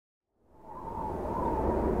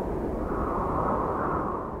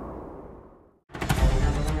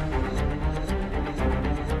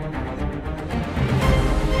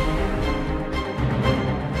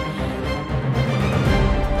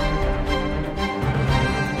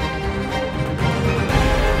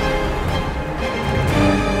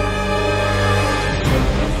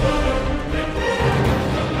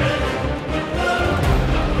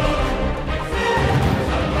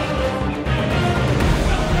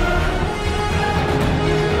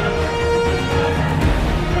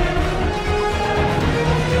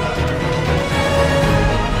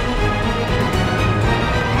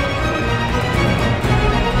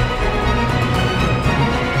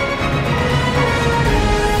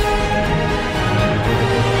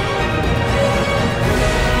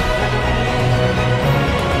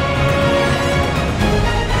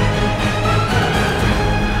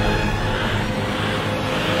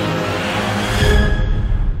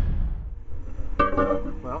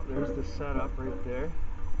the setup right there.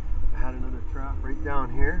 I had another trap right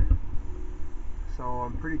down here. So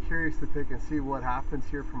I'm pretty curious to take and see what happens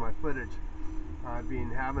here for my footage. I've been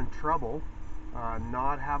having trouble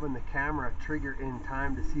not having the camera trigger in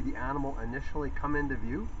time to see the animal initially come into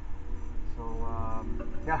view. So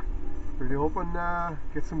yeah, really hoping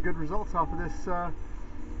get some good results off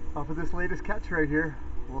of this latest catch right here.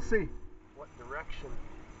 We'll see what direction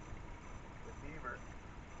the beaver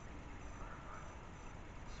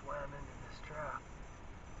swam into this trap.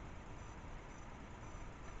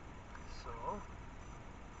 So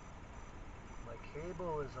my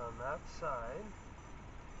cable is on that side,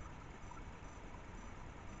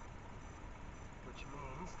 which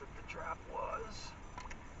means that the trap was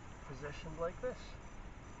positioned like this.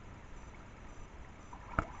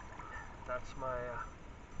 That's my,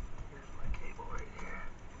 here's my cable right here.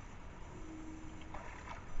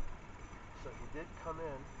 So he did come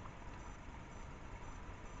in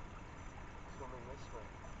swimming this way.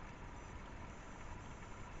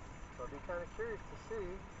 So I'd be kind of curious to see,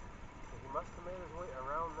 he must have made his way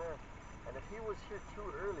around there. And if he was here too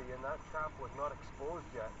early and that trap was not exposed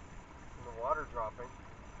yet from the water dropping,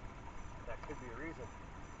 that could be a reason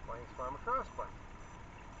why he swam across. But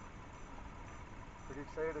pretty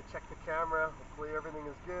excited to check the camera. Hopefully everything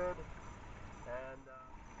is good. And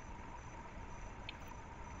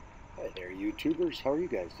hi there, YouTubers. How are you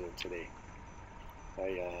guys doing today?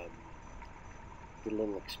 I did a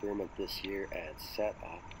little experiment this year and set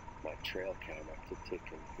up my trail camera to take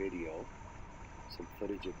a video, some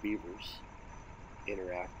footage of beavers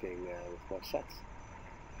interacting with my sets.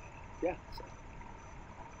 Yeah, so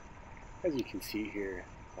as you can see here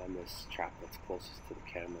on this trap that's closest to the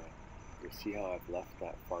camera, you see how I've left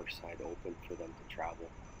that far side open for them to travel.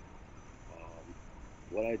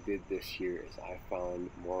 What I did this year is I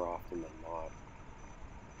found more often than not,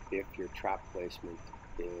 if your trap placement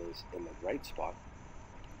is in the right spot,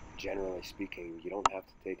 generally speaking, you don't have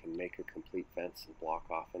to take and make a complete fence and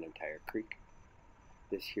block off an entire creek.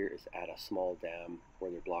 This here is at a small dam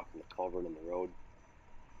where they're blocking the culvert in the road.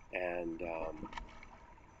 And yeah,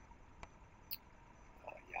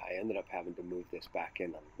 I ended up having to move this back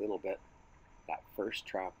in a little bit. That first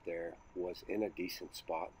trap there was in a decent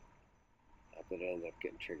spot, but it ended up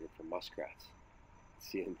getting triggered for muskrats.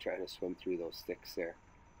 See him trying to swim through those sticks there.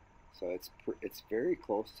 So it's very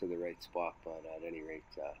close to the right spot, but at any rate,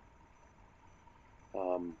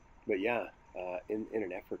 but yeah, in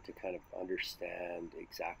an effort to kind of understand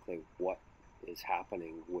exactly what is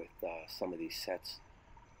happening with some of these sets,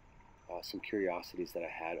 some curiosities that I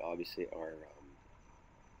had obviously are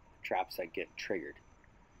traps that get triggered.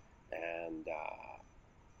 And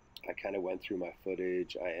I kind of went through my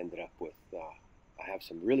footage. I ended up with, I have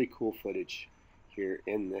some really cool footage here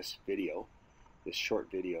in this video, this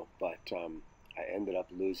short video, but I ended up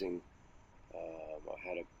losing, I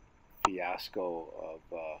had a fiasco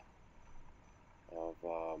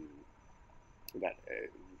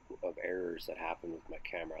of errors that happened with my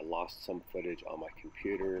camera. I lost some footage on my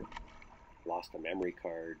computer, lost a memory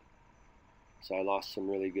card, so I lost some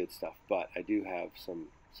really good stuff, but I do have some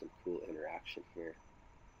cool interaction here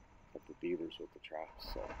of the beavers with the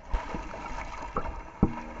traps. So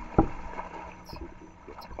let's see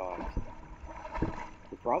who gets caught.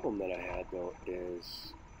 The problem that I had though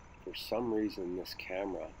is, for some reason, this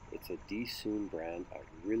camera, it's a Desoon brand. I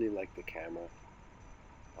really like the camera,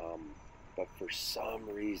 but for some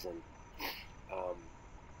reason,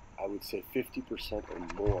 I would say 50% or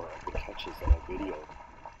more of the catches that I videoed,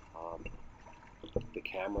 the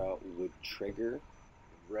camera would trigger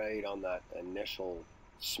right on that initial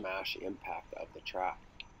smash impact of the trap.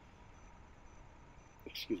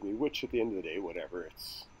 Excuse me, which at the end of the day, whatever,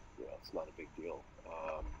 it's, you know, it's not a big deal.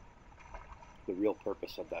 The real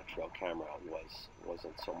purpose of that trail camera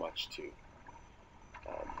wasn't so much to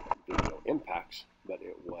video impacts, but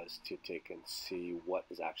it was to take and see what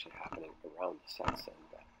is actually happening around the sets,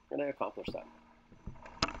 and I accomplished that.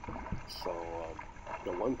 So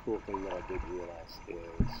the one cool thing that I did realize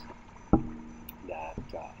is that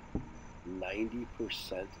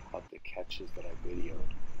 90% of the catches that I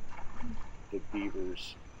videoed, the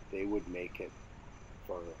beavers, they would make it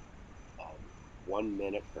for 1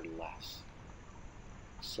 minute or less.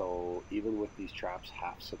 So even with these traps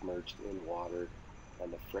half submerged in water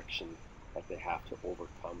and the friction that they have to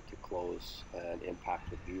overcome to close and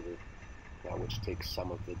impact the beaver, which takes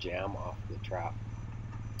some of the jam off the trap,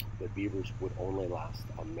 the beavers would only last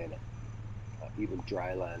a minute, even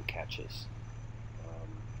dry land catches.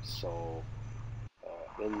 So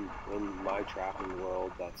in my trapping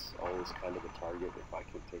world, that's always kind of a target. If I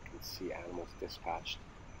can take and see animals dispatched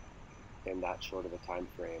in that short of a time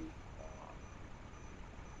frame,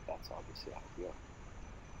 that's obviously ideal.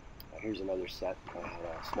 Here's another set. I had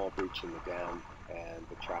a small breach in the dam, and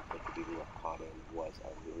the trap that the beaver got caught in was a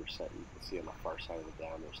lure set. You can see on the far side of the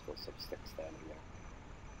dam there's still some sticks standing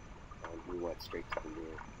there. And he went straight to the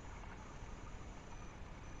lure.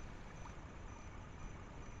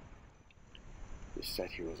 This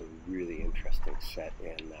set here was a really interesting set,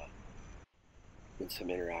 and in some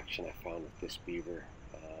interaction I found with this beaver.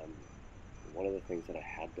 One of the things that I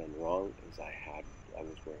had done wrong is I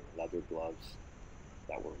was wearing leather gloves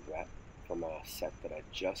that were wet from a set that I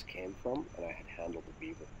just came from, and I had handled the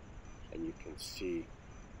beaver. And you can see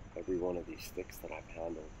every one of these sticks that I've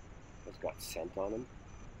handled has got scent on them,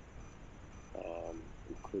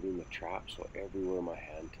 including the trap. So everywhere my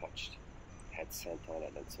hand touched had scent on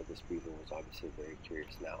it, and so this beaver was obviously very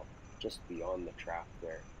curious. Now, just beyond the trap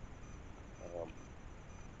there,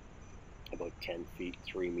 about 10 feet,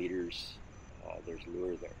 3 meters, there's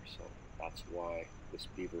lure there, so that's why this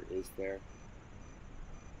beaver is there.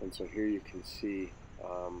 And so here you can see,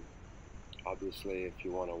 obviously, if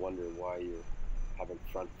you want to wonder why you're having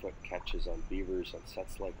front foot catches on beavers on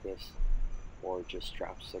sets like this, or just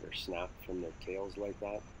traps that are snapped from their tails like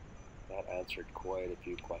that, that answered quite a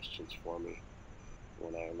few questions for me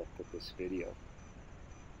when I looked at this video.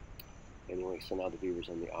 Anyway, so now the beaver's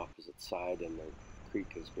on the opposite side, and the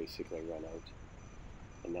creek has basically run out.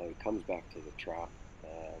 And now he comes back to the trap,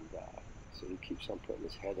 and so he keeps on putting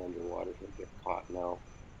his head underwater. He'll get caught now.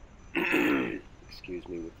 Excuse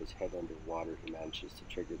me, with his head underwater, he manages to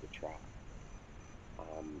trigger the trap.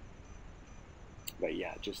 But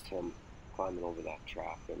yeah, just him climbing over that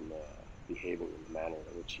trap and behaving in the manner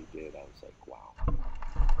in which he did, I was like, wow.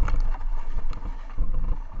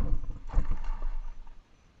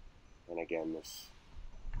 And again,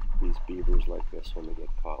 these beavers like this, when they get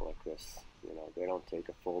caught like this, you know, they don't take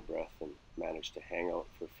a full breath and manage to hang out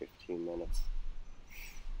for 15 minutes.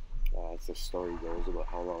 As the story goes about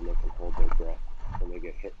how long they can hold their breath when they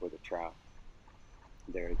get hit with a trap.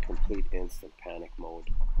 They're in complete instant panic mode.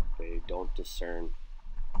 They don't discern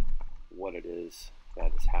what it is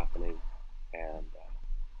that is happening, and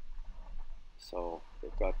so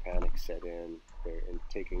they've got panic set in. They're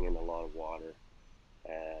taking in a lot of water,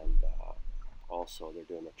 and also they're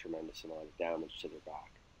doing a tremendous amount of damage to their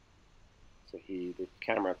back. So the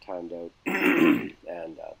camera timed out,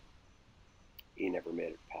 and he never made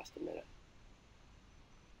it past a minute.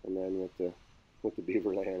 And then with the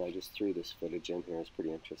beaver laying, I just threw this footage in here. It's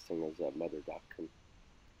pretty interesting. There's a mother duck and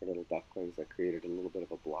her little ducklings that created a little bit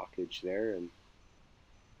of a blockage there, and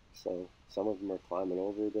so some of them are climbing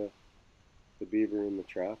over the beaver in the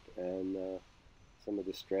trap, and some of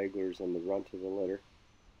the stragglers on the runt of the litter,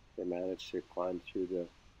 they managed to climb through the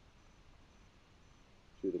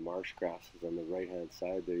marsh grasses on the right hand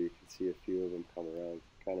side there. You can see a few of them come around.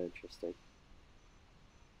 Kind of interesting.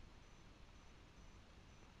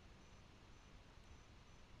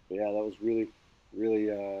 But yeah, that was really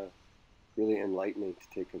enlightening to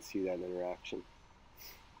take and see that interaction.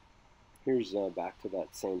 Here's back to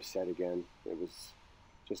that same set again. It was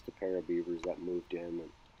just a pair of beavers that moved in,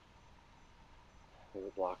 and they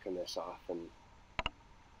were blocking this off. And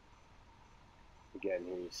again,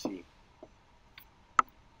 here you see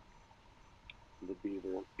the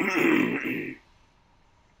beaver.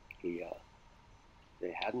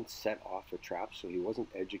 They hadn't set off a trap, so he wasn't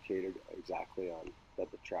educated exactly on that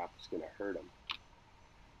the trap was going to hurt him.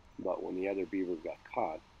 But when the other beaver got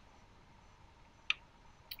caught,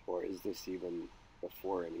 or is this even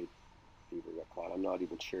before any beaver got caught? I'm not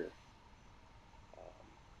even sure.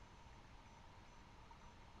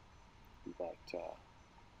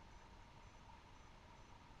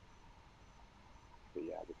 But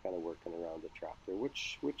yeah, they're kind of working around the trap there,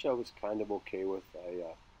 which I was kind of okay with.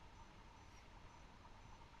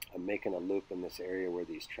 I'm making a loop in this area where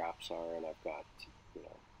these traps are, and I've got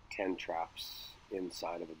 10 traps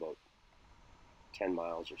inside of about 10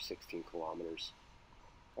 miles or 16 kilometers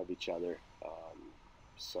of each other.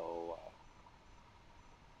 So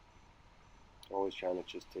always trying to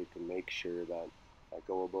just take and make sure that I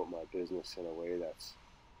go about my business in a way that's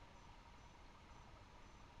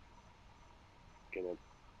gonna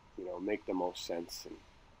make the most sense, and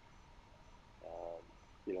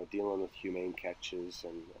dealing with humane catches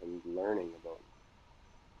and learning about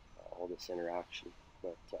all this interaction.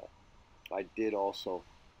 But I did also,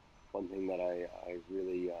 one thing that I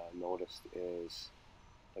really noticed is,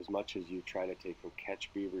 as much as you try to take and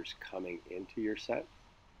catch beavers coming into your set,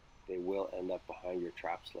 they will end up behind your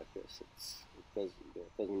traps like this. It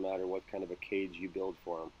doesn't matter what kind of a cage you build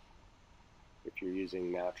for them. If you're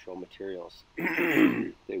using natural materials,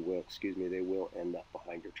 they will end up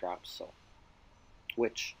behind your traps. So,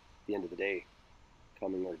 which at the end of the day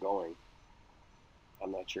coming or going,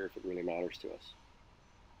 I'm not sure if it really matters to us.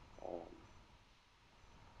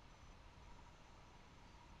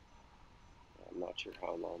 I'm not sure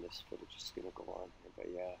how long this footage is going to go on here, but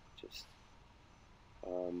yeah, just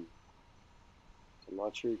I'm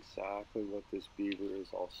not sure exactly what this beaver is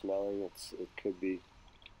all smelling. It could be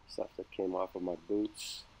stuff that came off of my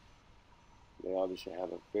boots. They obviously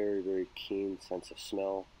have a very, very keen sense of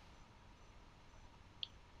smell.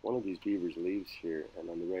 One of these beavers leaves here, and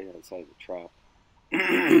on the right hand side of the trap,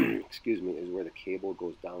 excuse me, is where the cable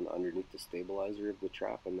goes down underneath the stabilizer of the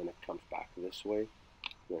trap, and then it comes back this way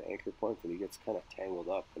to an anchor point, and he gets kind of tangled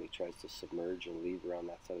up when he tries to submerge and leave around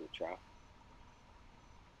that side of the trap.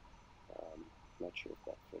 Not sure if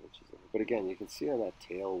that footage is in there. But again, you can see on that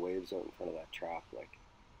tail waves out in front of that trap, like,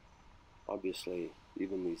 obviously,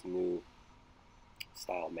 even these new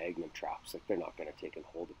style Magnum traps, like, they're not going to take and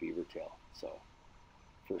hold a beaver tail. So,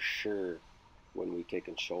 for sure, when we take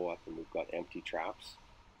and show up and we've got empty traps,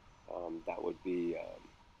 that would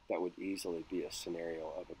easily be a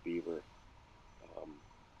scenario of a beaver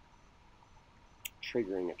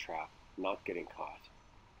triggering a trap, not getting caught,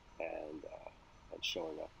 and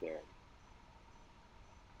showing up there.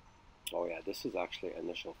 Oh yeah, this is actually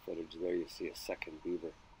initial footage. There you see a second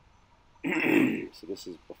beaver. So this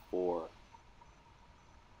is before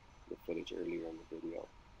the footage earlier in the video,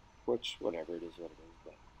 which, whatever, it is what it is.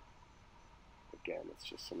 But again, it's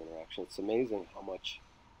just some interaction. It's amazing how much,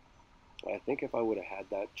 I think if I would have had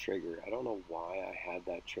that trigger, I don't know why I had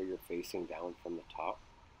that trigger facing down from the top.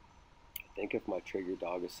 I think if my trigger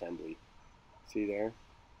dog assembly, see there,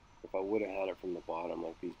 if I would have had it from the bottom,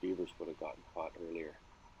 like, these beavers would have gotten caught earlier.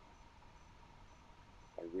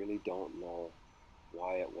 I really don't know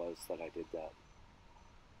why it was that I did that.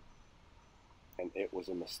 And it was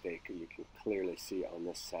a mistake. You can clearly see on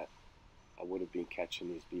this set, I would have been catching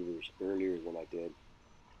these beavers earlier than I did.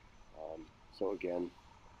 So again,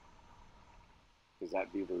 because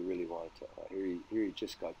that beaver really wanted to, here he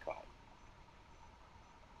just got caught.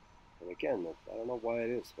 And again, I don't know why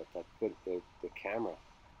it is, but the camera,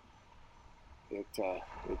 it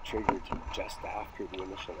triggered just after the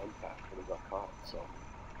initial impact when it got caught. So.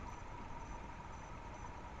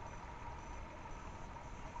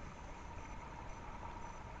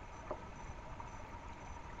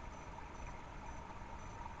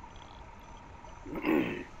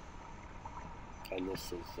 And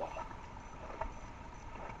this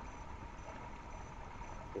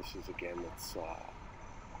is again, it's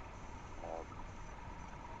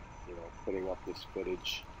you know, putting up this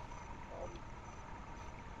footage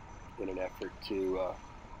in an effort to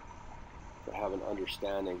have an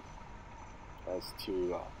understanding as to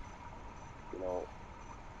you know,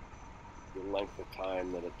 the length of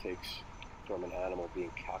time that it takes from an animal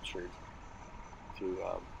being captured to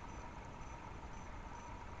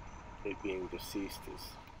it being deceased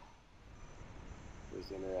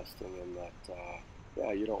is interesting in that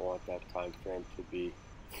yeah, you don't want that time frame to be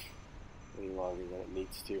any longer than it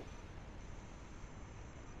needs to.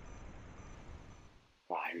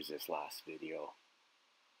 Here's this last video.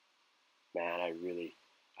 Man, I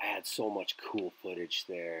had so much cool footage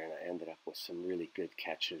there, and I ended up with some really good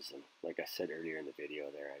catches, and like I said earlier in the video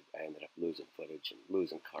there, I ended up losing footage and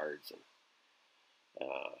losing cards, and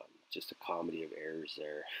just a comedy of errors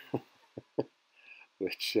there.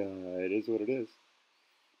 Which it is what it is.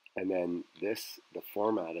 And then the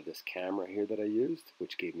format of this camera here that I used,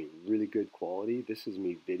 which gave me really good quality, this is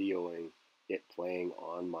me videoing it playing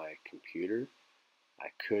on my computer. I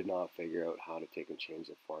could not figure out how to take and change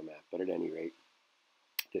the format, but at any rate,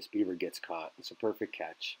 this beaver gets caught. It's a perfect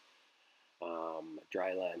catch, a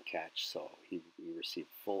dry land catch, so he received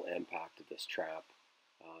full impact of this trap.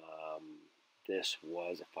 This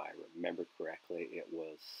was, if I remember correctly, it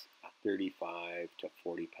was a 35 to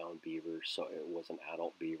 40 pound beaver, so it was an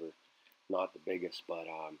adult beaver, not the biggest, but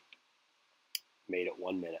made it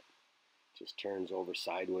 1 minute. Just turns over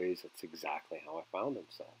sideways. That's exactly how I found him.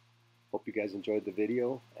 So hope you guys enjoyed the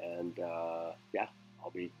video, and yeah,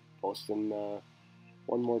 I'll be posting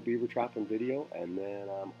one more beaver trapping video, and then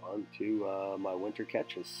I'm on to my winter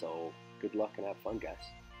catches. So good luck and have fun, guys.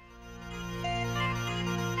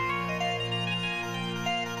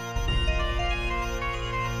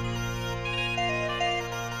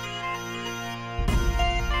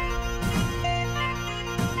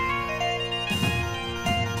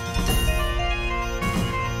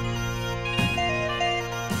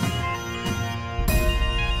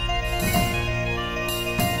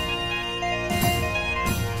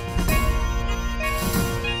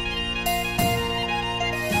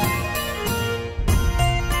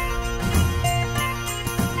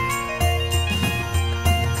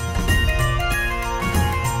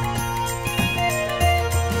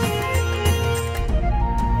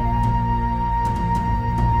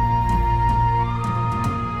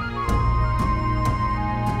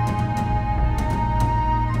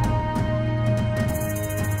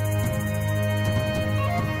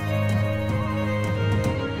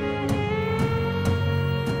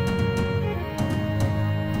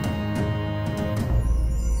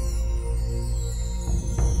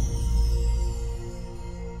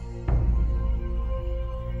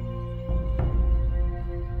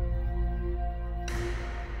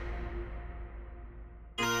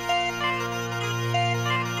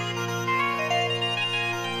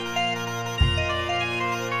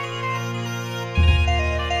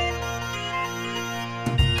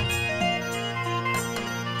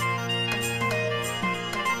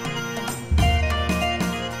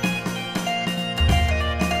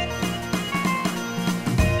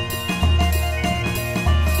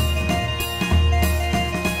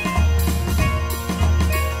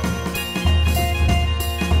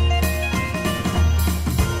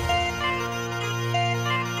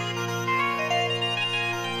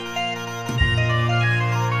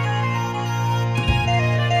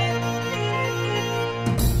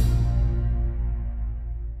 you.